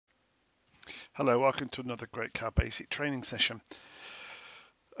Hello, welcome to another Great Cow Basic training session.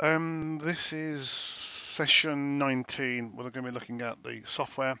 This is session 19. We're going to be looking at the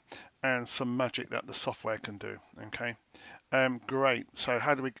software and some magic that the software can do. Okay, great. So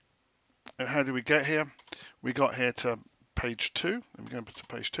how do we get here? We got here to page 2. Let me go to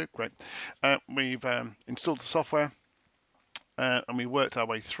page 2. Great. We've installed the software. And we worked our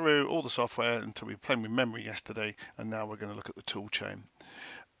way through all the software until we played with memory yesterday, and now we're going to look at the tool chain.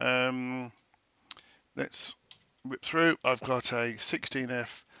 Let's whip through. I've got a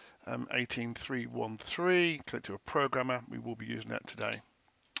 16F 18313 connected to a programmer. We will be using that today.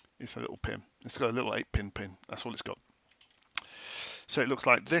 It's a little pin. It's got a little 8-pin pin. That's all it's got. So it looks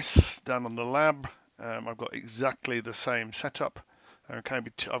like this down on the lab. I've got exactly the same setup. Okay,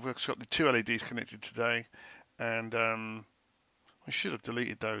 I've got the two LEDs connected today, and I should have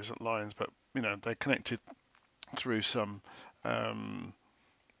deleted those lines, but you know they're connected through some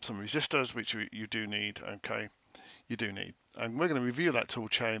resistors, which you do need. Okay, you do need. And we're going to review that tool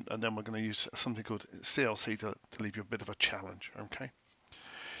chain, and then we're going to use something called CLC to leave you a bit of a challenge. Okay.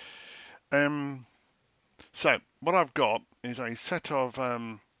 So what I've got is a set of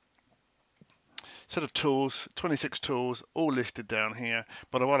tools, 26 tools, all listed down here.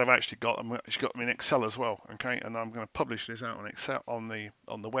 But what I've actually got them in Excel as well. Okay, and I'm going to publish this out on Excel on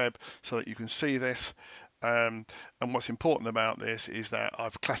the web so that you can see this. And what's important about this is that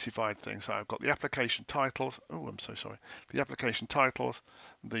I've classified things. So I've got the application titles. Oh, I'm so sorry. The application titles,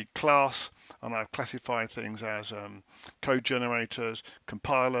 the class, and I've classified things as code generators,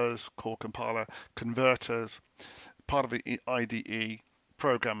 compilers, core compiler, converters, part of the IDE,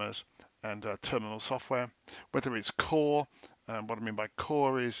 programmers, and terminal software. Whether it's core, what I mean by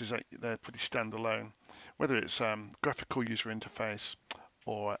core is that they're pretty standalone. Whether it's graphical user interface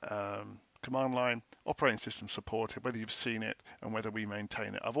or command line, operating system supported, whether you've seen it and whether we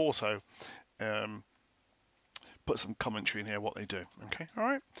maintain it. I've also put some commentary in here what they do. Okay, all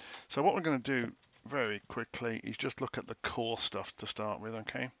right. So what we're going to do very quickly is just look at the core stuff to start with.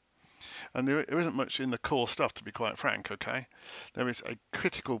 Okay. And there isn't much in the core stuff, to be quite frank. Okay, there is a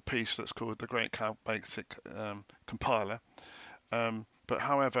critical piece that's called the Great Cow Basic compiler. But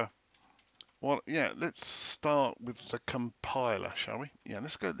however, let's start with the compiler, shall we? Yeah,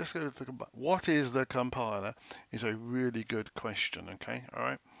 let's go with the compiler. What is the compiler is a really good question. Okay, all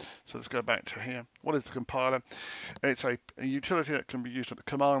right. So let's go back to here. What is the compiler? It's a utility that can be used at the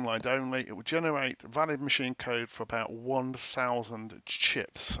command line only. It will generate valid machine code for about 1,000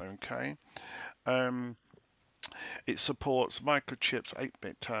 chips. Okay. It supports microchips,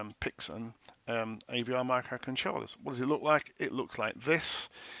 8-bit PICs, and AVR microcontrollers. What does it look like? It looks like this.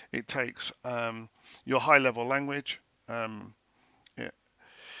 It takes your high-level language. Yeah.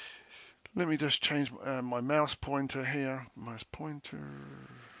 Let me just change my mouse pointer here. Mouse pointer.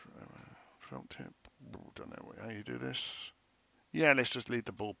 Don't know how you do this. Yeah, let's just leave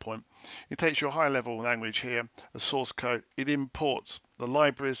the ballpoint. It takes your high-level language here, the source code. It imports the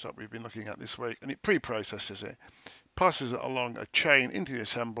libraries that we've been looking at this week, and it pre-processes it, passes it along a chain into the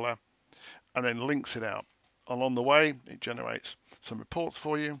assembler, and then links it out. Along the way, it generates some reports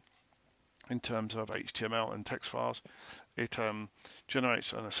for you in terms of HTML and text files. It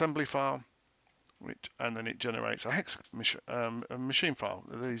generates an assembly file, and then it generates a hex machine file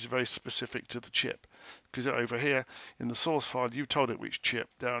that is very specific to the chip, because over here in the source file you've told it which chip.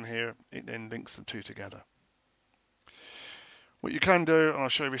 Down here it then links the two together. What you can do, and I'll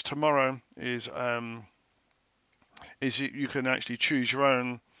show you this tomorrow, is you can actually choose your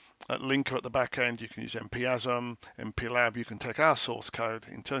own linker at the back end. You can use npasm, nplab. You can take our source code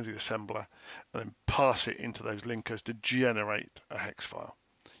in terms of the assembler and then pass it into those linkers to generate a hex file.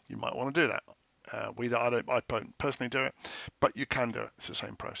 You might want to do that. I don't personally do it, but you can do it. It's the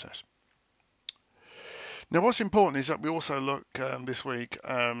same process. Now, what's important is that we also look this week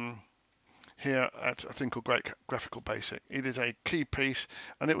here at a thing called Great Graphical Basic. It is a key piece,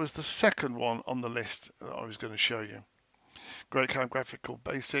 and it was the second one on the list that I was going to show you. Great Cow Graphical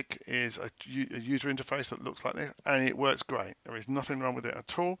Basic is a user interface that looks like this, and it works great. There is nothing wrong with it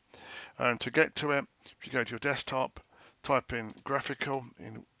at all. To get to it, if you go to your desktop, type in graphical,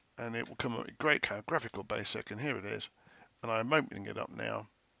 and it will come up with Great Cow Graphical Basic, and here it is. And I'm opening it up now,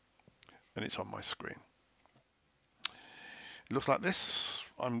 and it's on my screen. It looks like this.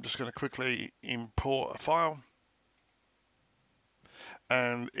 I'm just going to quickly import a file,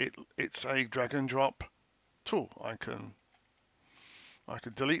 and it's a drag and drop tool. I can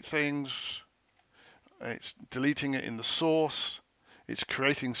delete things. It's deleting it in the source. It's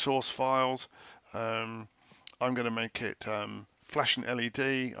creating source files. I'm going to make it flash and LED.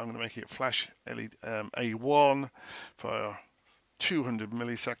 I'm going to make it flash LED A1 200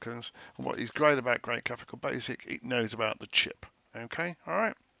 milliseconds. And what is great about Great Graphical Basic, it knows about the chip. Okay, all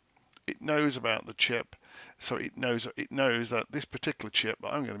right. It knows about the chip, so it knows that this particular chip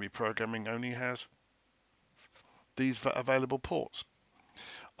that I'm going to be programming only has these available ports.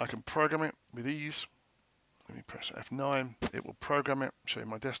 I can program it with ease. Let me press F9. It will program it. Show you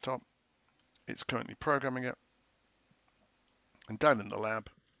my desktop. It's currently programming it. And down in the lab,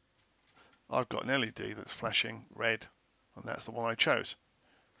 I've got an LED that's flashing red, and that's the one I chose.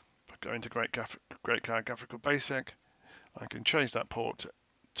 If I go into Great Cow Graphical Basic, I can change that port to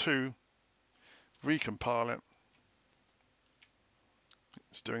 2, recompile it.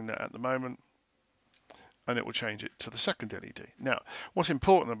 It's doing that at the moment, and it will change it to the second LED. Now, what's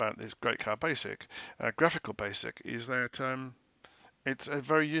important about this Great Cow Basic, Graphical Basic, is that it's a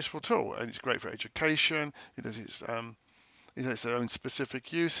very useful tool, and it's great for education. It has its own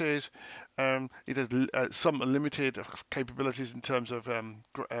specific uses. It has some limited capabilities in terms of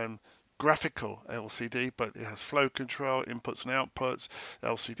graphical LCD, but it has flow control, inputs and outputs,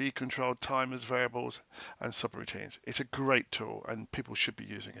 LCD control, timers, variables, and subroutines. It's a great tool, and people should be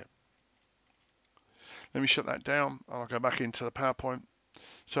using it. Let me shut that down. I'll go back into the PowerPoint.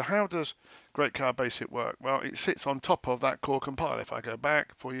 So how does Great Cow Basic work? Well, it sits on top of that core compiler. If I go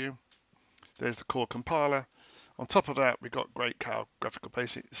back for you, there's the core compiler. On top of that, we've got Great Cow Graphical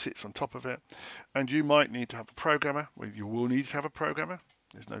Basic. It sits on top of it. And you might need to have a programmer. Well, you will need to have a programmer.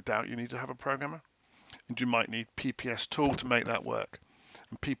 There's no doubt you need to have a programmer. And you might need PPS tool to make that work.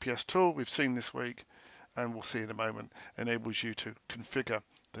 And PPS tool, we've seen this week, and we'll see in a moment, enables you to configure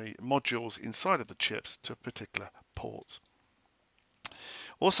the modules inside of the chips to particular ports.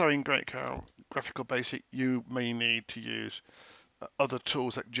 Also in Great Cow Graphical Basic, you may need to use other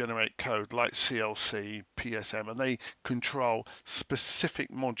tools that generate code like CLC, PSM, and they control specific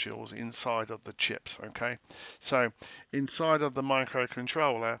modules inside of the chips. Okay, so inside of the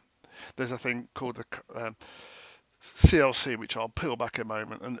microcontroller, there's a thing called the CLC, which I'll peel back a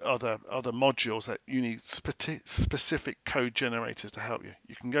moment, and other modules that you need specific code generators to help you.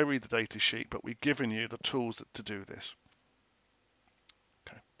 You can go read the data sheet, but we've given you the tools to do this.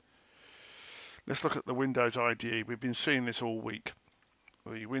 Okay, let's look at the Windows IDE. We've been seeing this all week.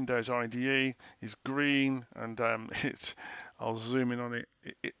 The Windows IDE is green, and I'll zoom in on it.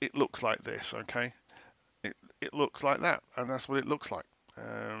 It looks like this. Okay, it looks like that, and that's what it looks like.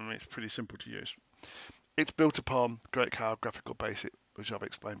 It's pretty simple to use. It's built upon Great Cow Graphical Basic, which I've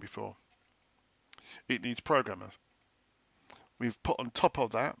explained before. It needs programmers. We've put on top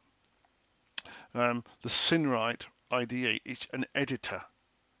of that the Synwrite IDE. It's an editor.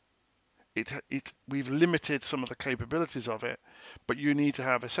 We've limited some of the capabilities of it, but you need to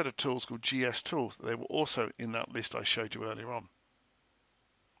have a set of tools called GS tools. They were also in that list I showed you earlier on.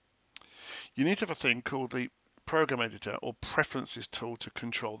 You need to have a thing called the program editor or preferences tool to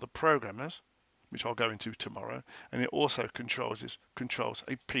control the programmers, which I'll go into tomorrow, and it also controls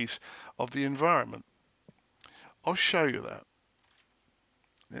a piece of the environment. I'll show you that.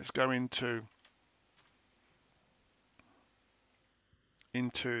 Let's go into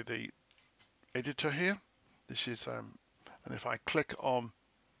the editor here. This is and if I click on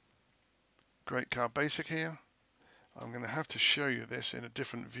Great Cow Basic here, I'm going to have to show you this in a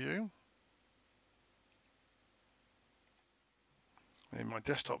different view. In my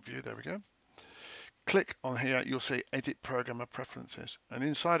desktop view, there we go. Click on here, you'll see Edit Programmer Preferences, and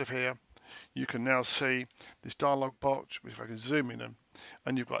inside of here you can now see this dialog box, which if I can zoom in,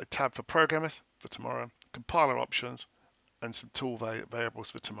 and you've got a tab for programmers for tomorrow, compiler options, and some tool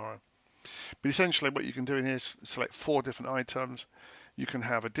variables for tomorrow. But essentially what you can do in here is select 4 different items. You can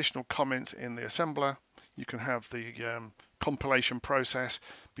have additional comments in the assembler. You can have the compilation process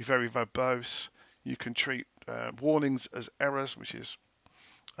be very verbose. You can treat warnings as errors, which is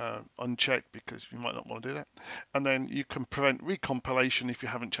unchecked because you might not want to do that. And then you can prevent recompilation if you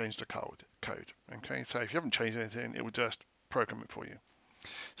haven't changed the code. Okay, so if you haven't changed anything, it will just program it for you.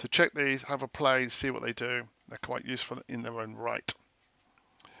 So check these, have a play, see what they do. They're quite useful in their own right.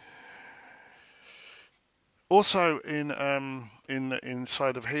 Also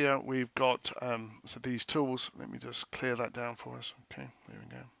inside of here, we've got so these tools. Let me just clear that down for us. Okay, there we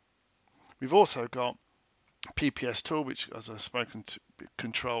go. We've also got PPS tool, which, as I've spoken to,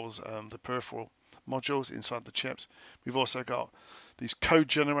 controls the peripheral modules inside the chips. We've also got these code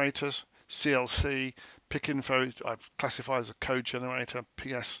generators, CLC, PicInfo. I've classified as a code generator,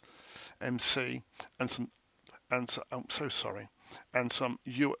 PSMC, and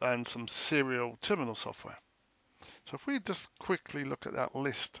some serial terminal software. So if we just quickly look at that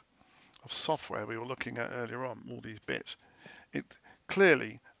list of software we were looking at earlier on, all these bits, it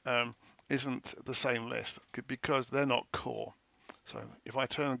clearly isn't the same list because they're not core. So if I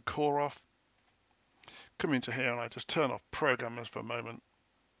turn core off, come into here and I just turn off programmers for a moment,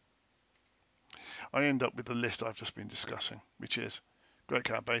 I end up with the list I've just been discussing, which is Great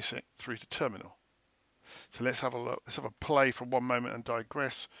Cow Basic through to terminal. So let's have a look. Let's have a play for one moment and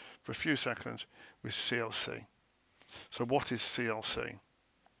digress for a few seconds with CLC. So what is CLC?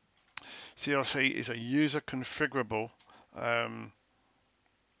 CLC is a user configurable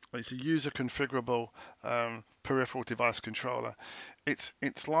peripheral device controller.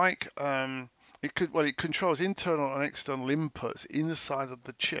 It's like it controls internal and external inputs inside of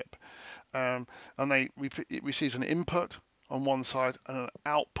the chip, and it receives an input on one side and an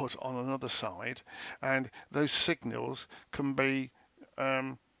output on another side, and those signals can be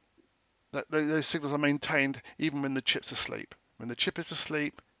those signals are maintained even when the chip's asleep. When the chip is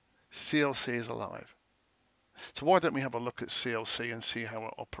asleep, CLC is alive. So why don't we have a look at CLC and see how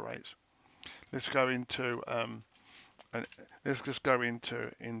it operates? Let's go into let's just go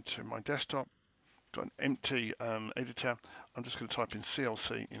into my desktop. Got an empty editor. I'm just going to type in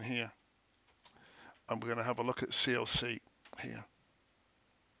CLC in here, and we're going to have a look at CLC here.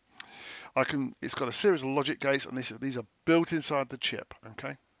 It's got a series of logic gates, and these are built inside the chip.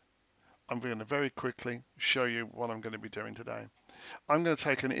 Okay, I'm going to very quickly show you what I'm going to be doing today. I'm going to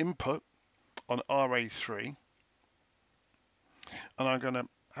take an input on RA3, and I'm going to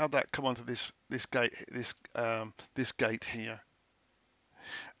have that come onto this gate here.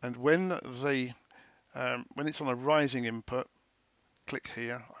 And when it's on a rising input, click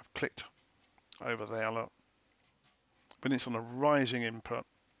here. I've clicked over there. Look. When it's on a rising input,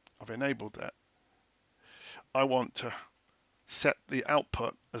 I've enabled that. I want to set the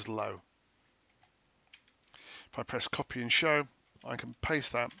output as low. If I press copy and show, I can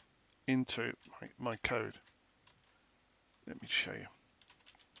paste that into my code. Let me show you.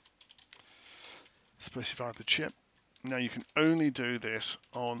 Specify the chip. Now you can only do this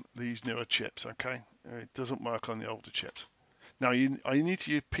on these newer chips, okay? It doesn't work on the older chips. Now I need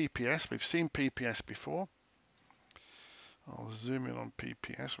to use PPS. We've seen PPS before. I'll zoom in on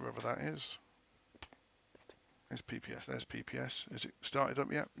PPS, wherever that is. There's PPS. There's PPS. Is it started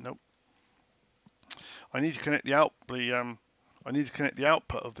up yet? Nope. I need to connect the output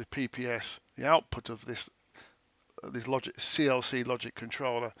of the PPS, the output of this logic CLC logic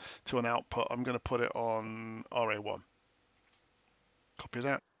controller to an output. I'm going to put it on RA1. Copy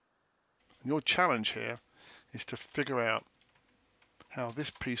that. And your challenge here is to figure out how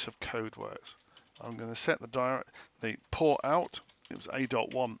this piece of code works. I'm going to set the port out. It was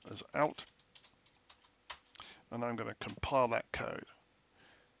A.1 as out, and I'm going to compile that code.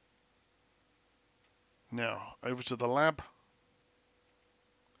 Now over to the lab.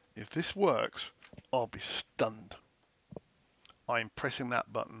 If this works, I'll be stunned. I'm pressing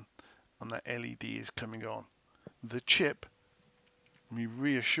that button and that LED is coming on. The chip, let me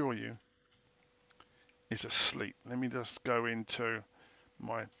reassure you, is asleep. Let me just go into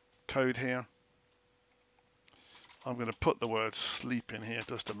my code here. I'm going to put the word sleep in here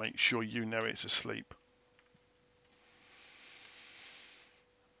just to make sure you know it's asleep.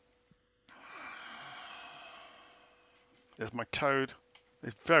 There's my code.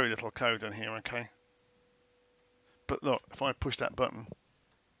 There's very little code in here, okay? But look, if I push that button,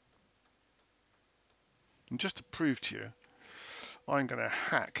 and just to prove to you, I'm going to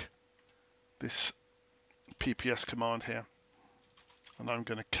hack this PPS command here, and I'm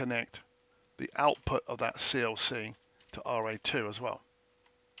going to connect the output of that CLC to RA2 as well.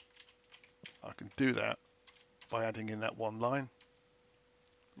 I can do that by adding in that one line,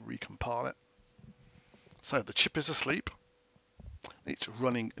 recompile it. So the chip is asleep. It's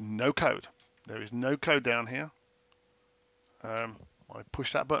running no code. There is no code down here. I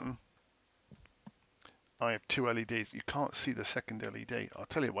push that button. I have two LEDs. You can't see the second LED. I'll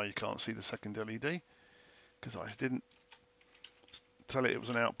tell you why you can't see the second LED, because I didn't tell it was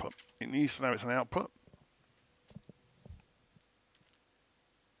an output. It needs to know it's an output.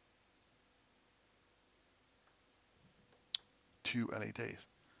 Two LEDs.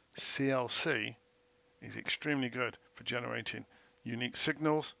 CLC is extremely good for generating unique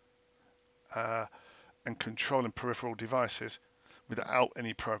signals and controlling peripheral devices without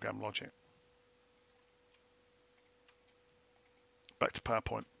any program logic. Back to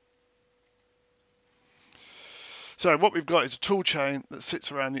PowerPoint. So what we've got is a tool chain that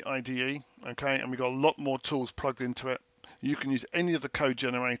sits around the IDE, okay, and we've got a lot more tools plugged into it. You can use any of the code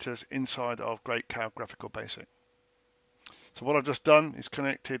generators inside of Great Cow Graphical BASIC. So what I've just done is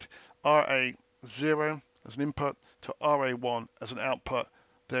connected RA0 as an input to RA1 as an output.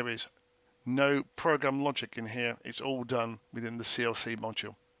 There is no program logic in here. It's all done within the CLC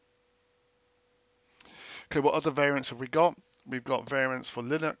module. Okay, what other variants have we got? We've got variants for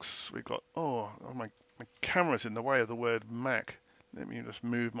Linux. We've got, my camera's in the way of the word Mac. Let me just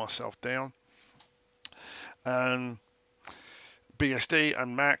move myself down. And BSD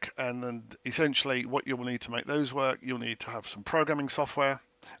and Mac, and then essentially what you'll need to make those work, you'll need to have some programming software,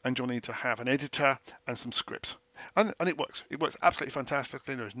 and you'll need to have an editor and some scripts. And it works. It works absolutely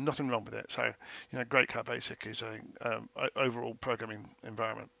fantastically. There is nothing wrong with it. So, Great Cow BASIC is a overall programming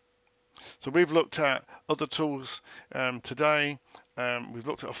environment. So we've looked at other tools today. We've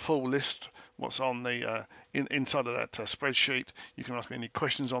looked at a full list, what's on the inside of that spreadsheet. You can ask me any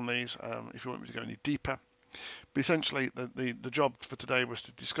questions on these if you want me to go any deeper. But essentially, the job for today was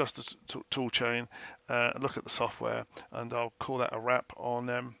to discuss the tool chain, look at the software, and I'll call that a wrap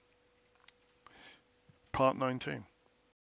on part 19.